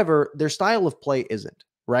 However, their style of play isn't,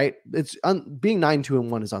 right? It's being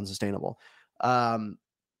 9-2-1 is unsustainable.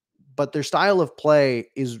 But their style of play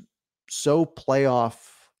is so playoff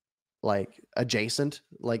like adjacent.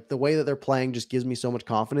 Like the way that they're playing just gives me so much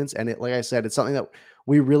confidence. And it, like I said, it's something that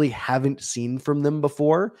we really haven't seen from them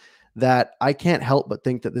before, that I can't help but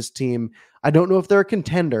think that this team, I don't know if they're a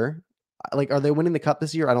contender. Like, are they winning the cup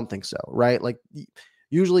this year? I don't think so, right? Like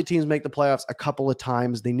usually teams make the playoffs a couple of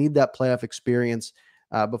times. They need that playoff experience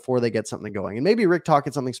before they get something going. And maybe Rick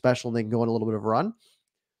Tocchet's something special and they can go on a little bit of a run.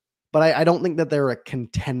 But I don't think that they're a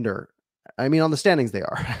contender. I mean, on the standings, they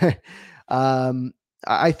are.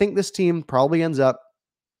 I think this team probably ends up,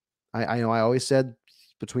 I know I always said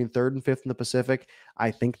between 3rd and 5th in the Pacific. I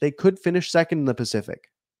think they could finish 2nd in the Pacific.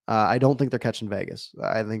 I don't think they're catching Vegas.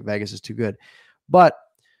 I think Vegas is too good. But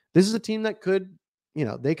this is a team that could,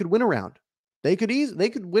 they could win a round. They could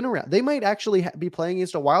win a round. They might actually be playing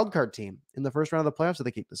against a wild card team in the first round of the playoffs if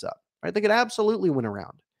they keep this up. Right? They could absolutely win a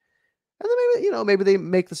round. And then maybe they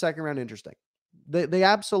make the second round interesting. They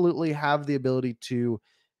absolutely have the ability to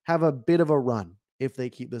have a bit of a run if they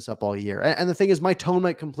keep this up all year. And the thing is, my tone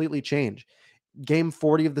might completely change. Game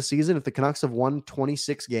 40 of the season, if the Canucks have won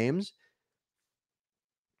 26 games,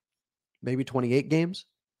 maybe 28 games,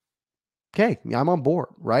 okay, I'm on board,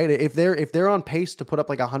 right? If they're on pace to put up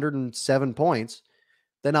like 107 points,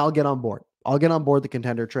 then I'll get on board. I'll get on board the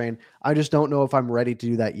contender train. I just don't know if I'm ready to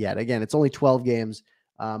do that yet. Again, it's only 12 games.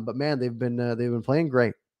 But man, they've been playing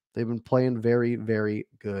great. They've been playing very, very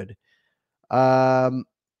good.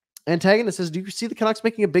 Antagonist says, do you see the Canucks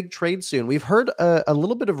making a big trade soon? We've heard a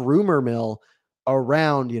little bit of rumor mill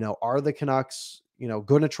around, are the Canucks,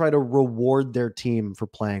 going to try to reward their team for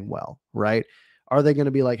playing well, right? Are they going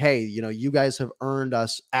to be like, hey, you guys have earned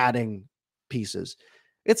us adding pieces?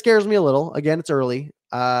 It scares me a little. Again, it's early.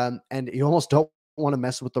 And you almost don't want to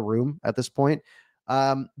mess with the room at this point.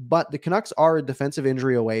 But the Canucks are a defensive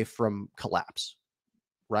injury away from collapse,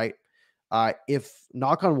 right? If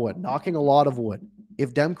knocking a lot of wood,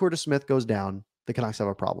 if Demko to Smith goes down, the Canucks have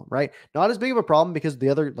a problem, right? Not as big of a problem because the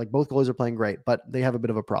other, like both goalies are playing great, but they have a bit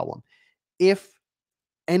of a problem. If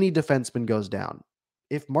any defenseman goes down,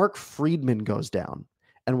 if Mark Friedman goes down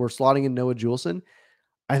and we're slotting in Noah Juleson,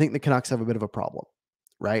 I think the Canucks have a bit of a problem,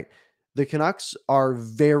 right? The Canucks are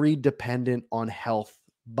very dependent on health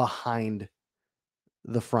behind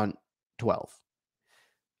the front 12.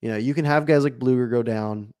 You can have guys like Bluger go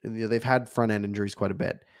down. They've had front end injuries quite a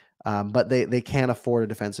bit, but they can't afford a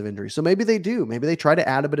defensive injury. So maybe they do. Maybe they try to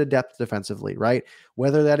add a bit of depth defensively, right?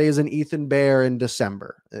 Whether that is an Ethan Bear in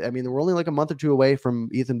December. I mean, we're only like a month or two away from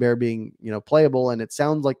Ethan Bear being, playable, and it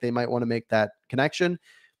sounds like they might want to make that connection.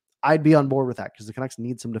 I'd be on board with that because the Canucks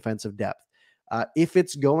need some defensive depth. If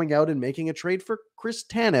it's going out and making a trade for Chris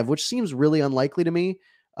Tanev, which seems really unlikely to me,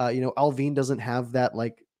 Alvin doesn't have that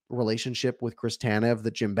like relationship with Chris Tanev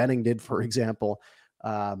that Jim Benning did, for example,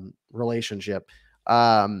 relationship.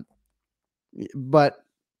 But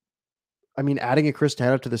I mean, adding a Chris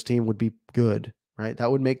Tanev to this team would be good, right?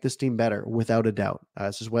 That would make this team better without a doubt.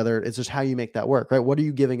 It's just how you make that work, right? What are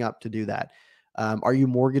you giving up to do that? Are you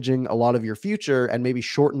mortgaging a lot of your future and maybe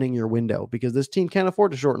shortening your window? Because this team can't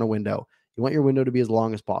afford to shorten a window. You want your window to be as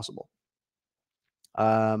long as possible.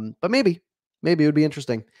 But maybe it would be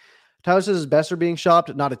interesting. Tyler says, is Besser being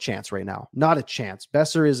shopped? Not a chance right now. Not a chance.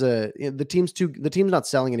 Besser is the team's not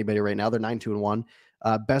selling anybody right now. They're 9-2-1.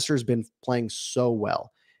 Besser's been playing so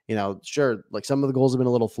well. Sure, like some of the goals have been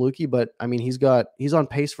a little fluky, but I mean, he's on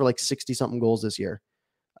pace for like 60 something goals this year.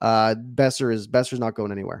 Besser's not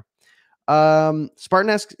going anywhere. Spartan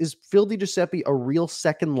asks, is Phil DiGiuseppe a real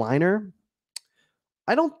second liner?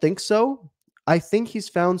 I don't think so. I think he's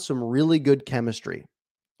found some really good chemistry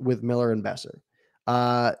with Miller and Besser.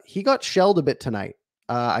 He got shelled a bit tonight.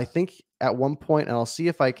 I think at one point, and I'll see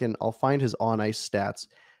if I'll find his on ice stats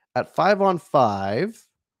at 5-on-5.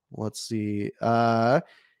 Let's see.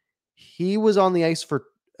 He was on the ice for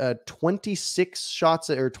 26 shots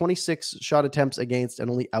or 26 shot attempts against and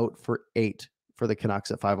only out for 8 for the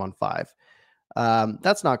Canucks at 5-on-5.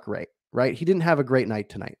 That's not great, right? He didn't have a great night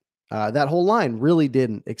tonight. That whole line really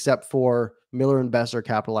didn't, except for Miller and Besser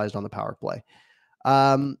capitalized on the power play.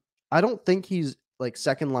 I don't think he's like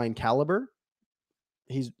second line caliber.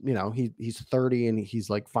 He's 30 and he's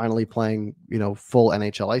like finally playing, full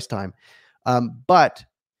NHL ice time. But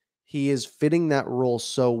he is fitting that role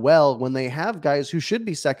so well when they have guys who should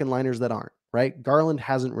be second liners that aren't, right? Garland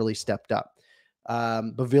hasn't really stepped up.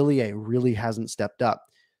 Bavillier really hasn't stepped up.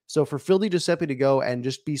 So for Phil Giuseppe to go and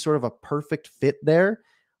just be sort of a perfect fit there,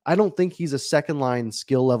 I don't think he's a second line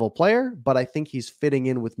skill level player, but I think he's fitting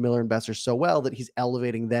in with Miller and Besser so well that he's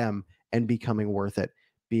elevating them and becoming worth it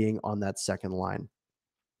being on that second line.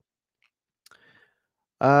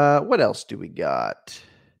 What else do we got?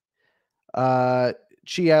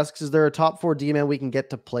 She asks, is there a top 4 D-man we can get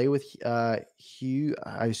to play with Hughes?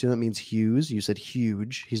 I assume that means Hughes. You said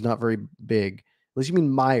huge. He's not very big. Unless you mean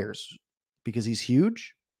Myers because he's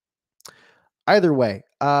huge. Either way,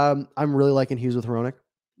 I'm really liking Hughes with Hronik.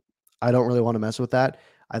 I don't really want to mess with that.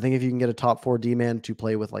 I think if you can get a top 4 D-man to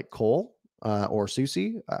play with like Cole or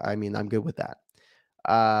Susie, I mean, I'm good with that.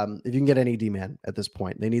 If you can get any D-man at this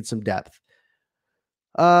point, they need some depth.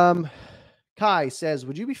 Kai says,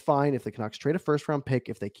 would you be fine if the Canucks trade a first-round pick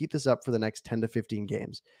if they keep this up for the next 10 to 15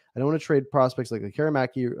 games? I don't want to trade prospects like the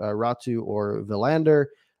Karamaki, Ratu, or Villander.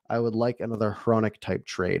 I would like another Hronik-type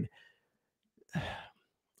trade.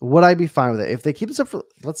 Would I be fine with it? If they keep this up for,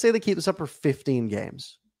 let's say they keep this up for 15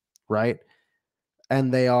 games, right?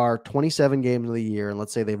 And they are 27 games of the year, and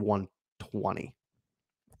let's say they've won 20,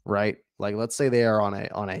 right? Like, let's say they are on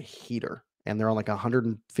a heater, and they're on like a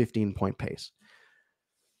 115-point pace.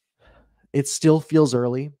 It still feels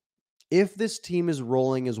early. If this team is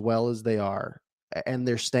rolling as well as they are and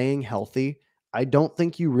they're staying healthy, I don't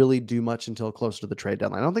think you really do much until close to the trade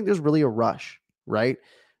deadline. I don't think there's really a rush, right?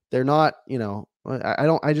 They're not, I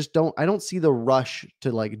don't see the rush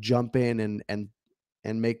to like jump in and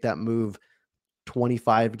make that move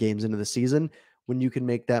 25 games into the season when you can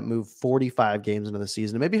make that move 45 games into the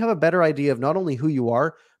season and maybe have a better idea of not only who you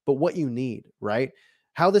are, but what you need, right?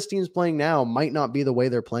 How this team's playing now might not be the way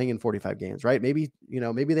they're playing in 45 games, right? Maybe,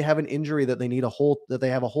 maybe they have an injury that they need a hole that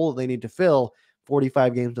they need to fill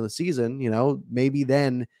 45 games in the season, maybe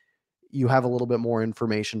then you have a little bit more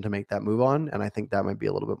information to make that move on. And I think that might be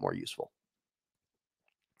a little bit more useful.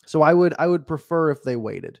 So I would prefer if they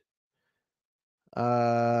waited.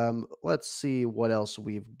 Let's see what else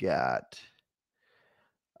we've got.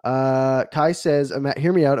 Kai says,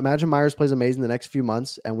 hear me out. Imagine Myers plays amazing the next few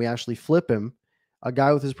months and we actually flip him. A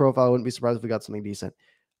guy with his profile, I wouldn't be surprised if we got something decent.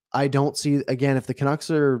 I don't see, again, if the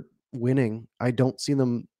Canucks are winning, I don't see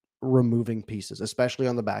them removing pieces, especially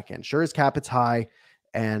on the back end. Sure, his cap it's high,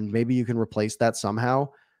 and maybe you can replace that somehow.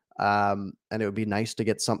 And it would be nice to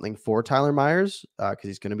get something for Tyler Myers because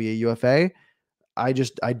he's going to be a UFA. I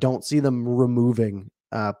don't see them removing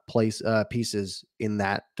pieces in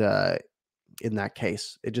that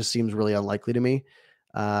case. It just seems really unlikely to me.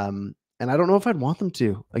 And I don't know if I'd want them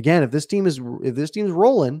to. Again, if this team's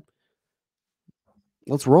rolling,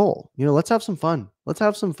 let's roll. Let's have some fun. Let's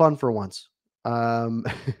have some fun for once.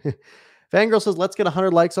 Fangirl says, let's get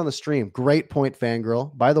 100 likes on the stream. Great point,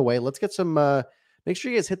 Fangirl. By the way, let's get some, make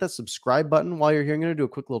sure you guys hit that subscribe button while you're here. I'm going to do a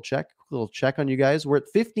quick little check on you guys. We're at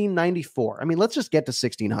 1594. I mean, let's just get to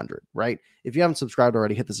 1600, right? If you haven't subscribed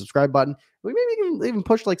already, hit the subscribe button. We maybe even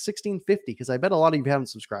push like 1650 because I bet a lot of you haven't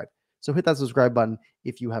subscribed. So hit that subscribe button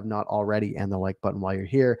if you have not already, and the like button while you're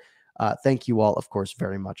here. Thank you all, of course,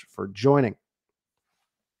 very much for joining.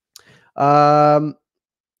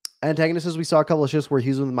 Antagonist says we saw a couple of shifts where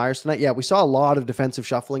Hughes with Myers tonight. Yeah, we saw a lot of defensive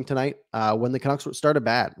shuffling tonight when the Canucks started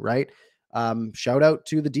bad, right? Shout out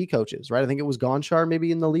to the D coaches, right? I think it was Gonchar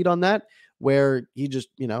maybe in the lead on that, where he just,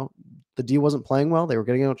 the D wasn't playing well. They were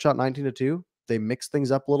getting outshot 19-2. They mixed things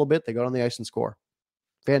up a little bit. They go on the ice and score.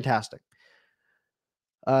 Fantastic.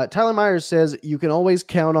 Tyler Myers says, you can always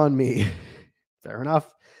count on me. Fair enough.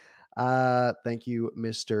 Thank you,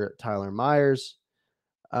 Mr. Tyler Myers.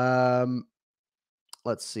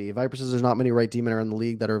 Let's see. Viper says there's not many right D-men around the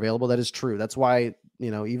league that are available. That is true. That's why,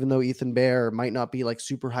 even though Ethan Bear might not be like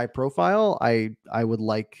super high profile, I would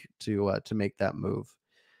like to make that move.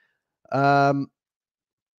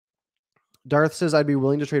 Darth says I'd be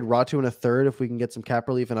willing to trade Ratu in a third if we can get some cap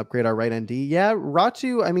relief and upgrade our right ND. Yeah,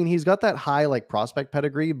 Ratu, I mean, he's got that high like prospect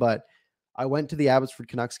pedigree, but I went to the Abbotsford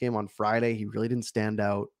Canucks game on Friday. He really didn't stand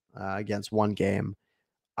out against one game.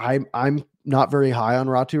 I'm not very high on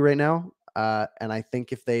Ratu right now. And I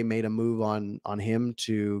think if they made a move on him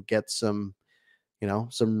to get some,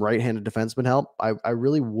 some right-handed defenseman help, I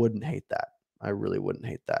really wouldn't hate that. I really wouldn't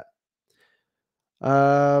hate that.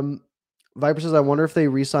 Viper says, I wonder if they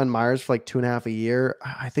re-sign Myers for like 2.5 a year.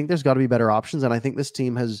 I think there's got to be better options. And I think this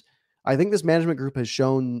management group has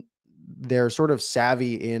shown they're sort of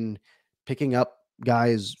savvy in picking up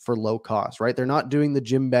guys for low cost, right? They're not doing the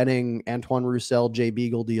Jim Benning, Antoine Roussel, Jay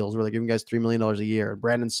Beagle deals where they're giving guys $3 million a year.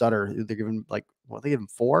 Brandon Sutter, they're giving like, they give him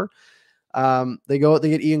 4. They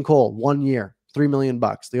get Ian Cole 1 year, $3 million.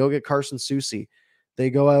 They go get Carson Soucy. They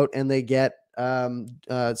go out and they get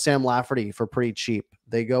Sam Lafferty for pretty cheap.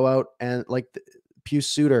 They go out and like Pius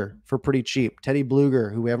Suter for pretty cheap. Teddy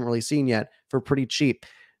Bluger, who we haven't really seen yet, for pretty cheap.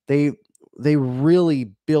 They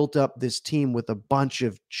really built up this team with a bunch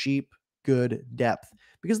of cheap, good depth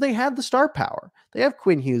because they had the star power. They have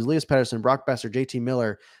Quinn Hughes, Elias Pettersson, Brock Besser, JT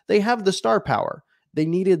Miller. They have the star power. They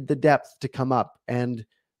needed the depth to come up, and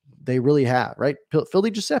they really have, right? Phil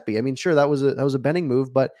Giuseppe. I mean, sure, that was a Benning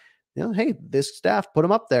move, but hey, this staff put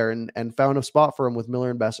him up there and found a spot for him with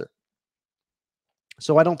Miller and Besser.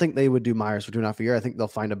 So I don't think they would do Myers for 2.5 years. I think they'll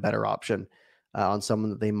find a better option on someone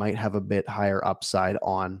that they might have a bit higher upside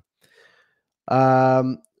on.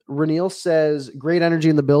 Renil says great energy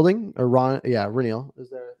in the building. Or Ron, yeah, Renil. Is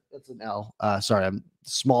there? It's an L. Sorry, I'm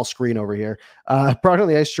small screen over here. Product on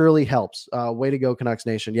the ice surely helps. Way to go, Canucks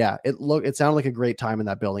Nation. Yeah, it sounded like a great time in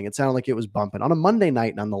that building. It sounded like it was bumping on a Monday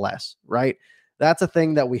night, nonetheless. Right? That's a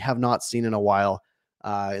thing that we have not seen in a while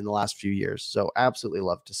in the last few years. So absolutely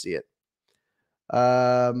love to see it.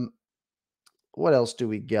 What else do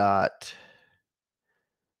we got?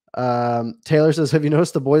 Taylor says, have you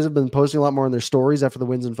noticed the boys have been posting a lot more on their stories after the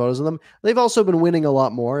wins and photos of them? They've also been winning a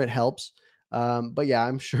lot more. It helps. But yeah,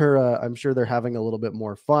 I'm sure they're having a little bit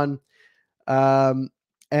more fun.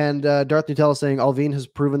 And Darth Nutella saying Alvin has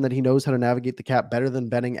proven that he knows how to navigate the cap better than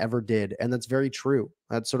Benning ever did. And that's very true.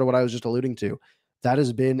 That's sort of what I was just alluding to. That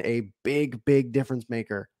has been a big, big difference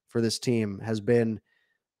maker for this team, has been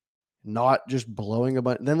not just blowing a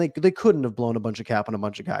bunch. Then they couldn't have blown a bunch of cap on a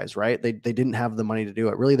bunch of guys, right? They didn't have the money to do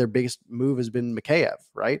it. Really, their biggest move has been Mikheyev,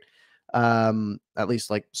 right? At least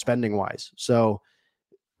like spending wise. So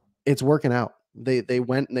it's working out. They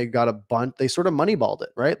went and they got a bunch. They sort of moneyballed it,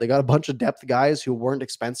 right? They got a bunch of depth guys who weren't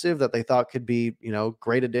expensive that they thought could be,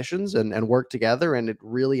 great additions and work together, and it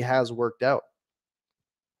really has worked out.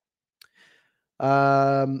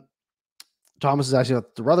 Thomas is actually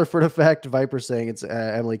the Rutherford effect. Viper saying it's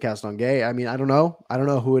Emily Castonguay. I mean, I don't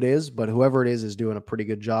know who it is, but whoever it is doing a pretty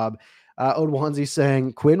good job. Odwanzi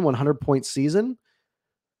saying Quinn 100-point season.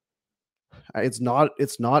 It's not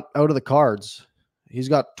out of the cards. He's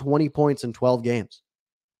got 20 points in 12 games.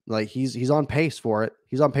 Like he's on pace for it.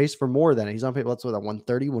 He's on pace for more than it. He's on pace. What's with that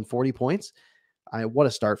 130, 140 points? What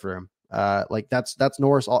a start for him. Like that's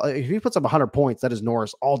Norris. If he puts up 100 points, that is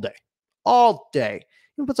Norris all day.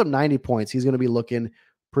 He puts up 90 points. He's going to be looking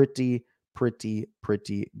pretty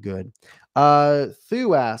good.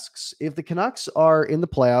 Thu asks, if the Canucks are in the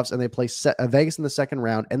playoffs and they play Vegas in the second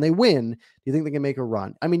round and they win, do you think they can make a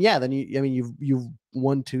run? I mean, yeah, then you've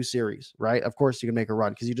won 2 series, right? Of course you can make a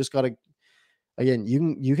run because you just got to, again,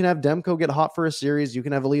 you can have Demko get hot for a series. You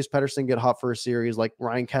can have Elias Pettersson get hot for a series like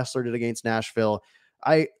Ryan Kessler did against Nashville.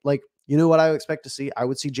 You know what I would expect to see? I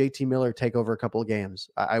would see JT Miller take over a couple of games.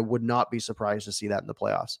 I would not be surprised to see that in the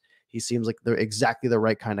playoffs. He seems like they're exactly the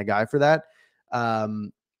right kind of guy for that.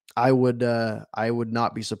 I would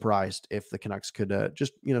not be surprised if the Canucks could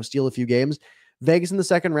just steal a few games. Vegas in the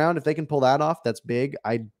second round, if they can pull that off, that's big.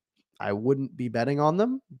 I wouldn't be betting on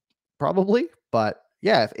them probably, but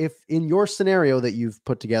yeah, if in your scenario that you've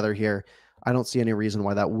put together here, I don't see any reason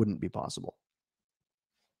why that wouldn't be possible.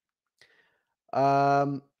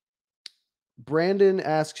 Brandon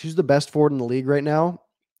asks, who's the best forward in the league right now?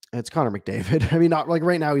 It's Connor McDavid. I mean, not like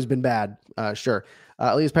right now he's been bad. Sure.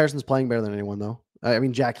 Elias Pettersson's playing better than anyone though. I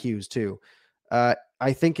mean, Jack Hughes too. I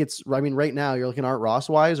think right now you're looking Art Ross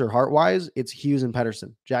wise or Hart wise, it's Hughes and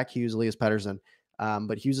Pettersson, Jack Hughes, Elias Pettersson.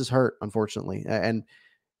 But Hughes is hurt, unfortunately. And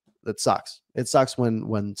that sucks. It sucks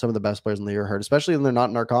when some of the best players in the league are hurt, especially when they're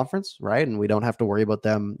not in our conference, right? And we don't have to worry about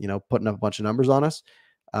them, putting up a bunch of numbers on us.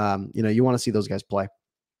 You want to see those guys play.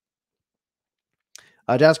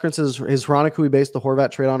 Jaskrin says, is Hronik who we based the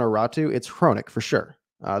Horvat trade on or Ratu? It's Hronik for sure.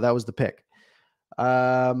 That was the pick.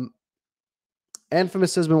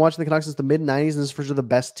 Infamous has been watching the Canucks since the mid-90s, and this is for sure the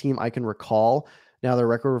best team I can recall. Now their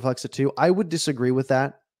record reflects it too. I would disagree with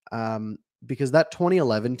that because that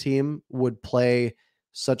 2011 team would play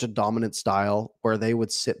such a dominant style where they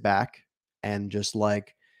would sit back and just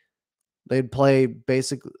they'd play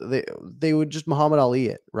basically, they would just Muhammad Ali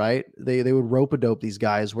it, right? They would rope-a-dope these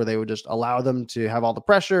guys where they would just allow them to have all the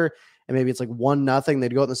pressure, and maybe it's like 1-0.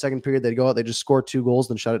 They'd go out in the second period, they'd go out, they just score 2 goals,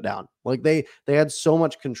 then shut it down. Like they had so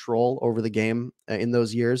much control over the game in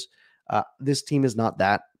those years. This team is not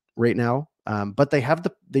that right now, but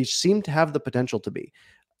they seem to have the potential to be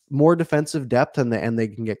more defensive depth, and they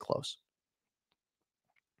can get close.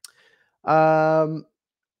 All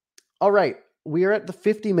right. We are at the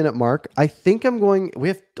 50-minute mark. I think we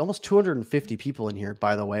have almost 250 people in here,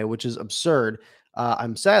 by the way, which is absurd.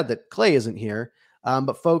 I'm sad that Clay isn't here.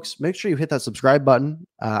 But folks, make sure you hit that subscribe button.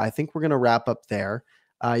 I think we're going to wrap up there.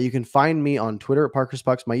 You can find me on Twitter at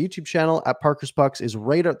ParkersPucks. My YouTube channel at ParkersPucks is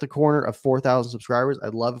right at the corner of 4,000 subscribers.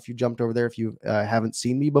 I'd love if you jumped over there if you haven't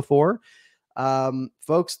seen me before.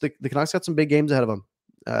 Folks, the Canucks got some big games ahead of them.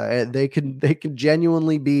 They can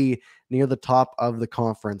genuinely be near the top of the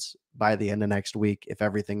conference by the end of next week if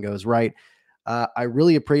everything goes right. I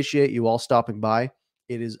really appreciate you all stopping by.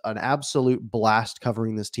 It is an absolute blast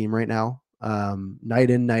covering this team right now.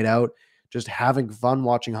 Night in, night out, just having fun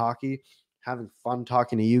watching hockey, having fun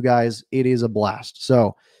talking to you guys. It is a blast.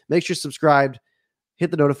 So make sure you're subscribed,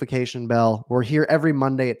 hit the notification bell. We're here every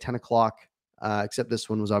Monday at 10 o'clock, except this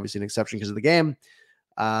one was obviously an exception because of the game.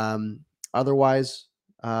 Otherwise,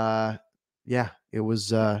 yeah, it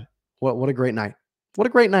was, what a great night. What a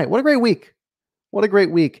great night. What a great week. What a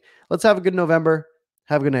great week. Let's have a good November.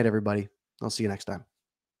 Have a good night, everybody. I'll see you next time.